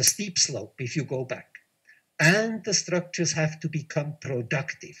more on a steep slope if you go back. And the structures have to become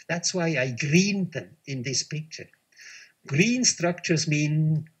productive. That's why I greened them in this picture. Green structures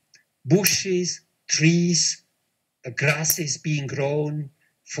mean bushes, trees, grasses being grown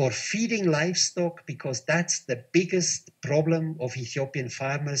for feeding livestock, because that's the biggest problem of Ethiopian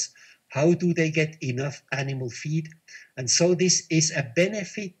farmers. How do they get enough animal feed? And so this is a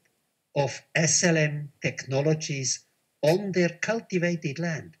benefit of SLM technologies on their cultivated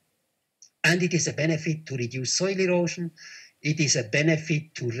land. And it is a benefit to reduce soil erosion. It is a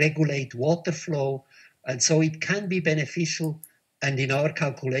benefit to regulate water flow. And so it can be beneficial. And in our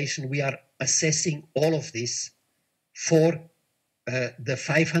calculation, we are assessing all of this for the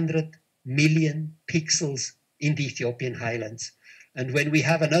 500 million pixels in the Ethiopian highlands. And when we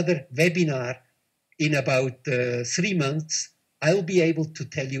have another webinar in about 3 months, I'll be able to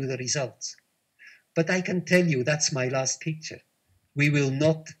tell you the results. But I can tell you, that's my last picture. We will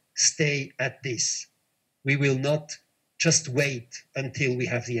not stay at this. We will not just wait until we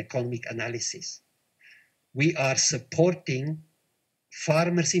have the economic analysis. We are supporting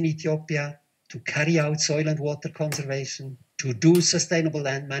farmers in Ethiopia to carry out soil and water conservation, to do sustainable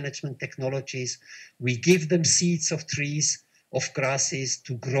land management technologies. We give them seeds of trees, of grasses,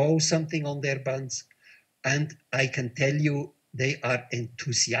 to grow something on their bunds. And I can tell you, they are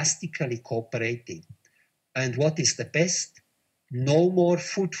enthusiastically cooperating. And what is the best? No more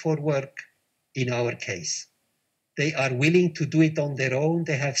food for work in our case. They are willing to do it on their own.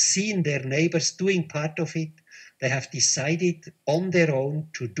 They have seen their neighbors doing part of it. They have decided on their own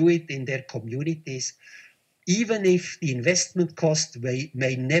to do it in their communities, even if the investment cost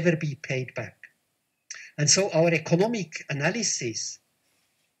may never be paid back. And so our economic analysis,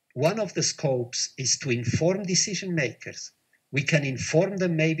 one of the scopes is to inform decision makers. We can inform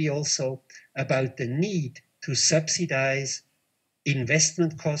them maybe also about the need to subsidize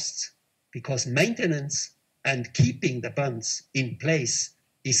investment costs, because maintenance and keeping the bunds in place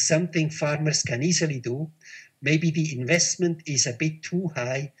is something farmers can easily do. Maybe the investment is a bit too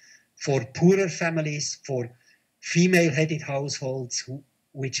high for poorer families, for female-headed households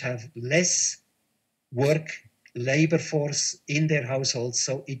which have less work, labor force in their households.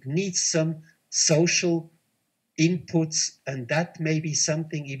 So it needs some social inputs, and that may be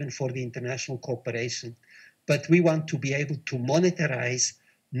something even for the international cooperation. But we want to be able to monetize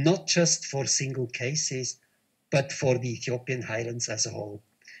not just for single cases, but for the Ethiopian highlands as a whole.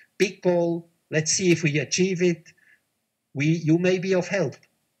 Big goal, let's see if we achieve it. You may be of help.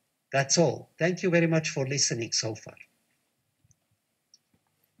 That's all. Thank you very much for listening so far.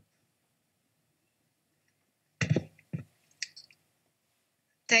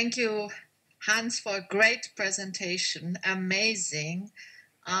 Thank you, Hans, for a great presentation. Amazing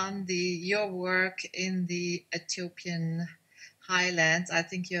on your work in the Ethiopian highlands. I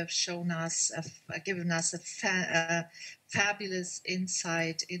think you have shown us, given us a fabulous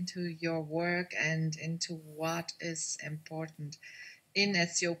insight into your work and into what is important in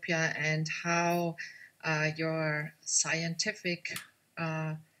Ethiopia and how your scientific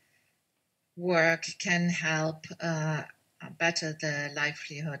work can help better the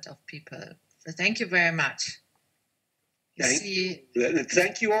livelihood of people. So thank you very much.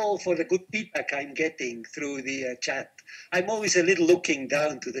 Thank you all for the good feedback I'm getting through the chat. I'm always a little looking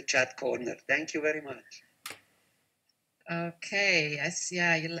down to the chat corner. Thank you very much. Okay, I see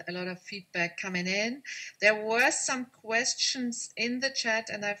a lot of feedback coming in. There were some questions in the chat,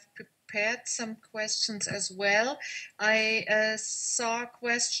 and I've prepared some questions as well. I saw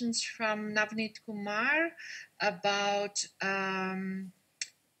questions from Navneet Kumar about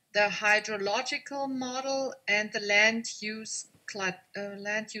the hydrological model and the land use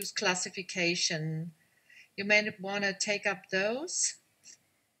classification. You may want to take up those.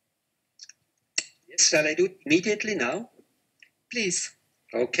 Yes, shall I do it immediately now? Please.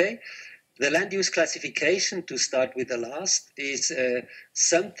 Okay. The land use classification, to start with the last, is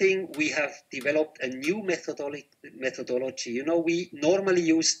something we have developed a new methodology. You know, we normally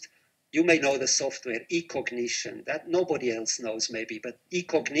used, you may know the software, eCognition, that nobody else knows maybe, but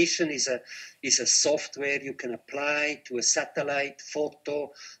eCognition is a software you can apply to a satellite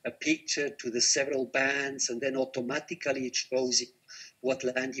photo, a picture, to the several bands, and then automatically it shows you what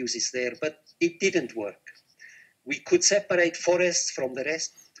land use is there. But it didn't work. We could separate forests from the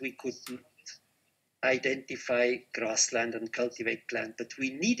rest. We could not identify grassland and cultivate land, but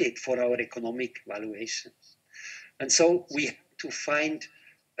we need it for our economic valuation. And so we have to find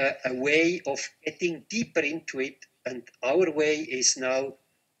a way of getting deeper into it. And our way is now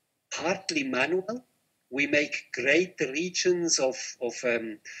partly manual. We make great regions of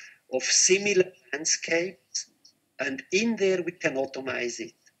similar landscapes, and in there we can automatize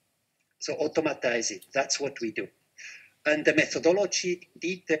it. So automatize it, that's what we do. And the methodology in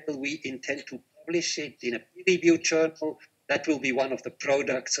detail, we intend to publish it in a peer-reviewed journal. That will be one of the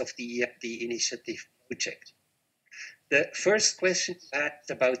products of the ELD-Initiative project. The first question you asked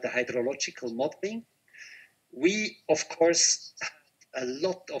about the hydrological modeling. We, of course, have a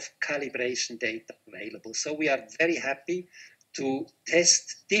lot of calibration data available. So we are very happy to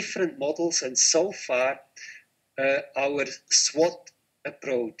test different models. And so far, our SWOT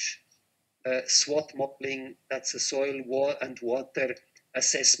approach, SWOT modeling, that's a soil and water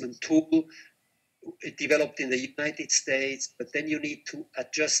assessment tool developed in the United States, but then you need to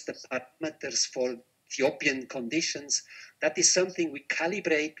adjust the parameters for Ethiopian conditions. That is something we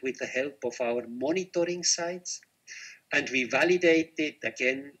calibrate with the help of our monitoring sites, and we validate it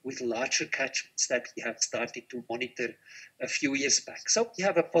again with larger catchments that we have started to monitor a few years back. So we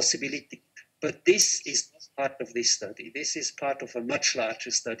have a possibility, but this is not part of this study. This is part of a much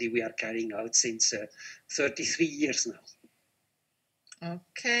larger study we are carrying out since 33 years now.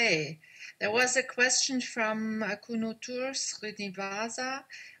 Okay. There was a question from Kunutur Srinivasa.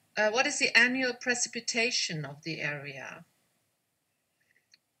 What is the annual precipitation of the area?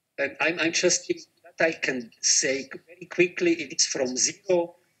 I'm just, that I can say very quickly, it is from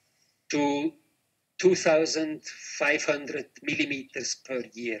 0 to 2,500 millimeters per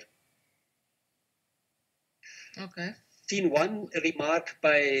year. Okay. Seen one remark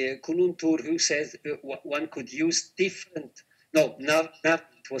by Kununtur who says one could use different, now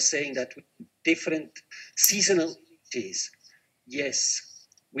it was saying that different seasonal images. Yes,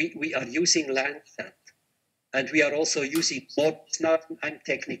 we are using Landsat, and we are also using more. Now I'm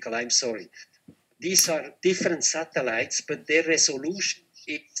technical, I'm sorry. These are different satellites, but their resolution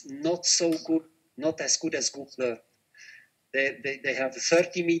is not so good, not as good as Google Earth. They have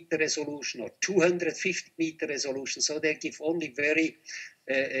 30-meter resolution or 250-meter resolution, so they give only very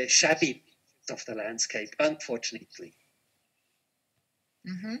shabby pictures of the landscape, unfortunately.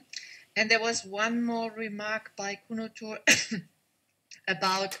 Mm-hmm. And there was one more remark by Kunutur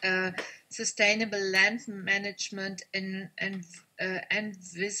about sustainable land management and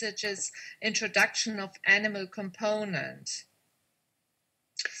envisages introduction of animal component.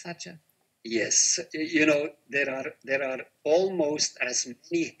 Such a Yes, you know, there are almost as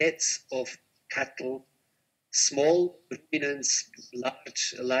many heads of cattle, small ruminants,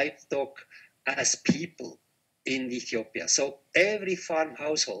 large livestock, as people in Ethiopia. So every farm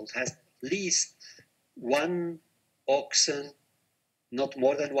household has at least one oxen, not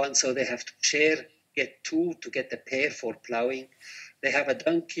more than one, so they have to share, get two to get a pair for plowing. They have a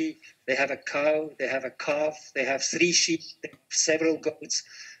donkey, they have a cow, they have a calf, they have 3 sheep, they have several goats.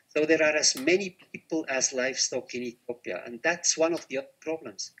 So there are as many people as livestock in Ethiopia, and that's one of the other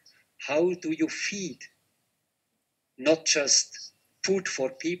problems. How do you feed not just food for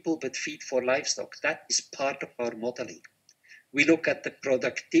people, but feed for livestock? That is part of our modeling. We look at the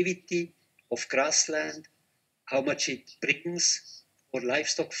productivity of grassland, how much it brings for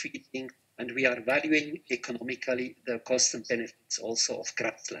livestock feeding, and we are valuing economically the costs and benefits also of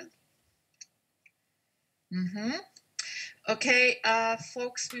grassland. Mm-hmm. Okay,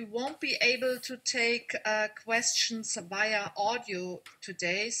 folks, we won't be able to take questions via audio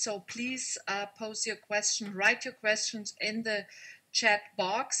today, so please pose your question, write your questions in the chat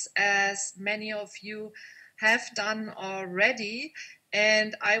box, as many of you have done already,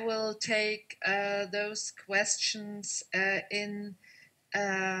 and I will take those questions in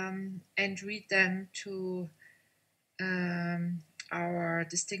and read them to our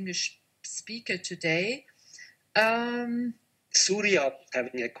distinguished speaker today. Surya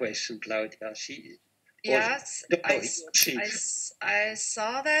having a question, Claudia. Yes, I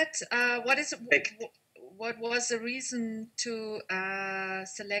saw that. What was the reason to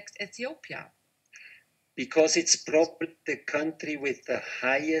select Ethiopia? Because it's probably the country with the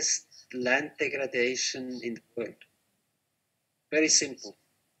highest land degradation in the world. Very simple.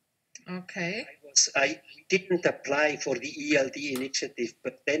 Okay. I didn't apply for the ELD initiative,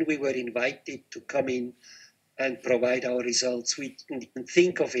 but then we were invited to come in and provide our results. We didn't even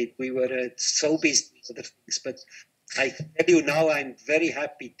think of it. We were so busy with other things. But I tell you now, I'm very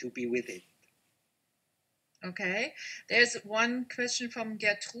happy to be with it. Okay, there's one question from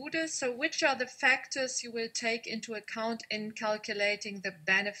Gertrude. So, which are the factors you will take into account in calculating the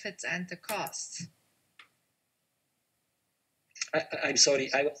benefits and the costs? I'm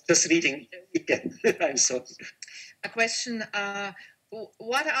sorry, I was just reading again. I'm sorry. A question: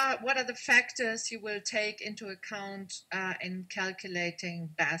 what are the factors you will take into account in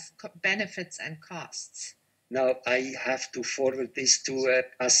calculating benefits and costs? Now I have to forward this to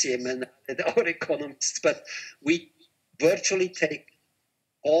Asim and our economists, but we virtually take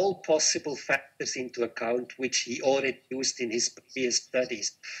all possible factors into account, which he already used in his previous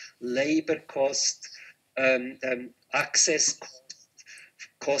studies: labor cost, access cost,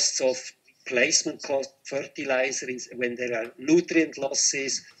 costs of replacement cost, fertilizers when there are nutrient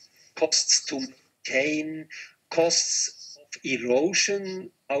losses, costs to maintain, costs of erosion,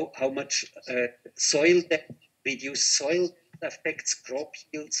 how much soil depth, reduced soil depth affects crop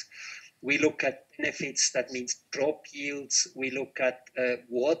yields. We look at benefits, that means crop yields. We look at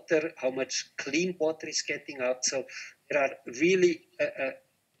water, how much clean water is getting out. So there are really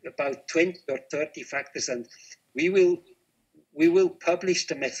about 20 or 30 factors, and we will publish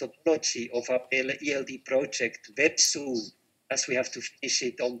the methodology of our ELD project very soon, as we have to finish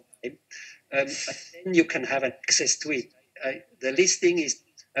it on time. And then you can have access to it. The listing is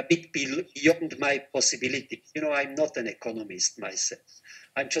a bit beyond my possibility. You know, I'm not an economist myself.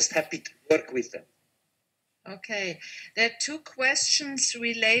 I'm just happy to work with them. Okay, there are two questions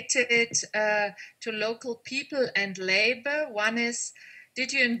related to local people and labor. One is,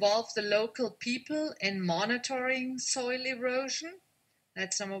 did you involve the local people in monitoring soil erosion?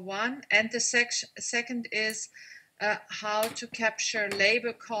 That's number one. And the second is how to capture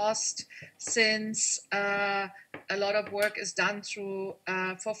labor cost, since a lot of work is done through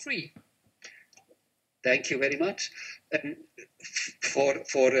for free. Thank you very much. For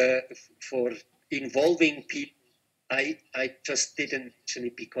involving people, I just didn't mention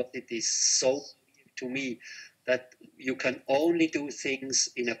it because it is so clear to me that you can only do things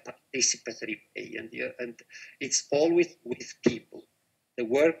in a participatory way, and it's always with people. The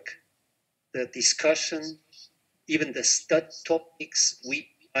work, the discussion, even the stud topics, we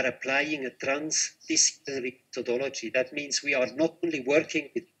are applying a transdisciplinary methodology. That means we are not only working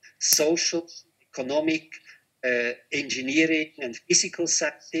with social, economic, engineering, and physical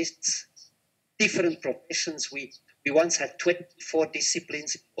scientists, different professions. We once had 24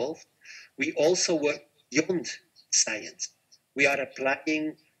 disciplines involved. We also work beyond science. We are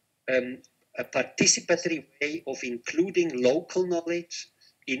applying a participatory way of including local knowledge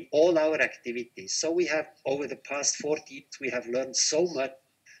in all our activities. So we have, over the past 40 years, we have learned so much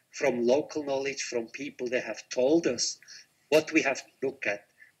from local knowledge, from people that have told us what we have to look at.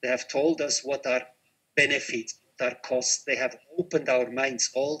 They have told us what are benefits, what are costs. They have opened our minds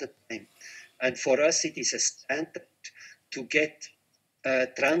all the time. And for us, it is a standard to get a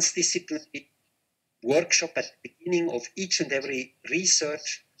transdisciplinary workshop at the beginning of each and every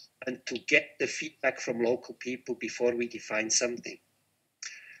research, and to get the feedback from local people before we define something.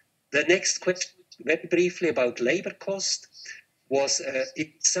 The next question, very briefly, about labor cost, was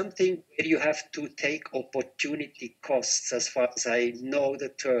it's something where you have to take opportunity costs, as far as I know the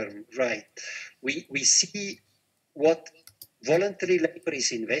term, right? We see what voluntary labor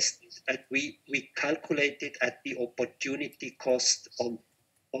is invested, and we calculate it at the opportunity cost on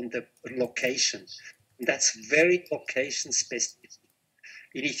the location. And that's very location specific.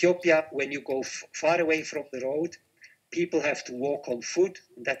 In Ethiopia, when you go far away from the road, people have to walk on foot.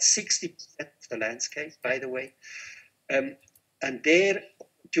 That's 60% of the landscape, by the way. And their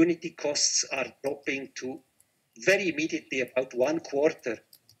opportunity costs are dropping to very immediately about 1/4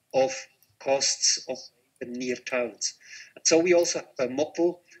 of costs of near towns. So we also have a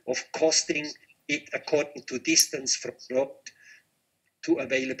model of costing it according to distance from road to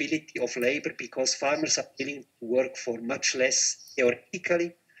availability of labor, because farmers are willing to work for much less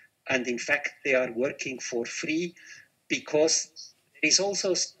theoretically, and in fact they are working for free, because there is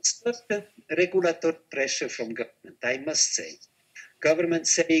also certain regulatory pressure from government, I must say. Government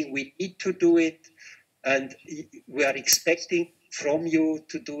saying we need to do it, and we are expecting from you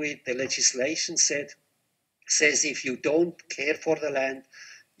to do it. The legislation says if you don't care for the land,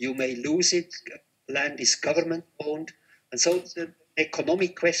 you may lose it. Land is government owned. And so the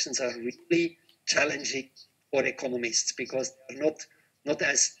economic questions are really challenging for economists, because they're not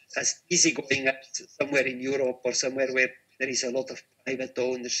as easygoing as somewhere in Europe or somewhere where there is a lot of private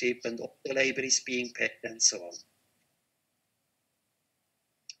ownership and all the labor is being paid and so on.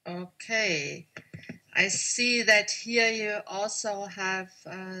 Okay, I see that here you also have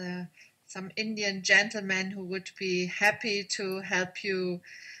some Indian gentlemen who would be happy to help you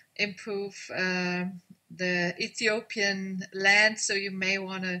improve the Ethiopian land, so you may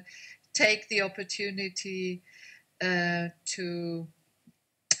want to take the opportunity to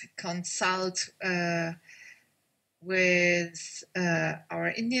consult with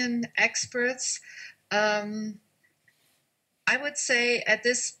our Indian experts. I would say at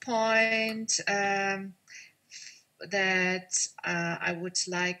this point that I would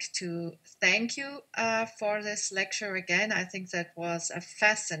like to thank you for this lecture again. I think that was a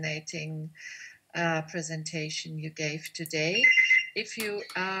fascinating presentation you gave today. If you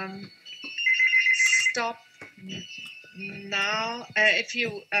stop now, if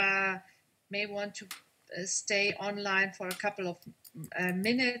you may want to stay online for a couple of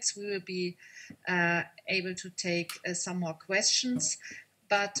minutes, we will be able to take some more questions.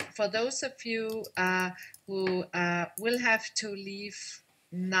 But for those of you who will have to leave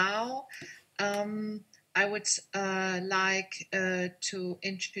now, I would like to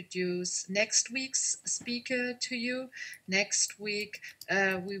introduce next week's speaker to you. Next week,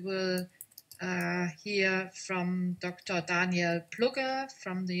 we will hear from Dr. Daniel Plugger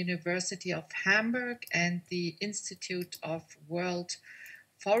from the University of Hamburg and the Institute of World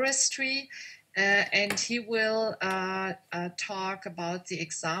Forestry. And he will talk about the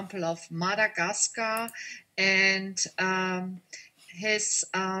example of Madagascar and his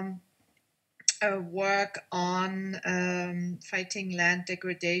work on fighting land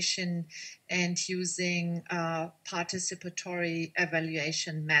degradation and using participatory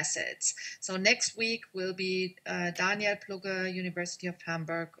evaluation methods. So next week will be Daniel Plugger, University of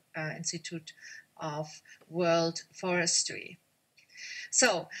Hamburg, Institute of World Forestry.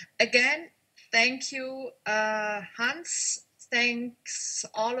 So again, thank you, Hans. Thanks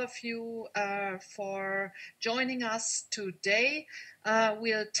all of you for joining us today.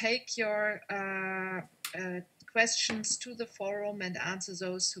 We'll take your questions to the forum and answer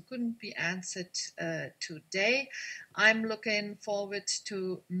those who couldn't be answered today. I'm looking forward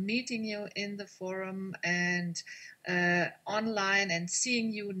to meeting you in the forum and online and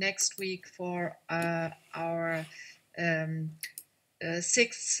seeing you next week for our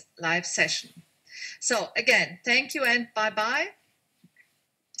sixth live session. So again, thank you and bye-bye.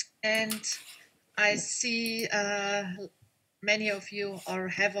 And I see many of you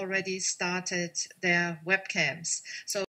have already started their webcams. So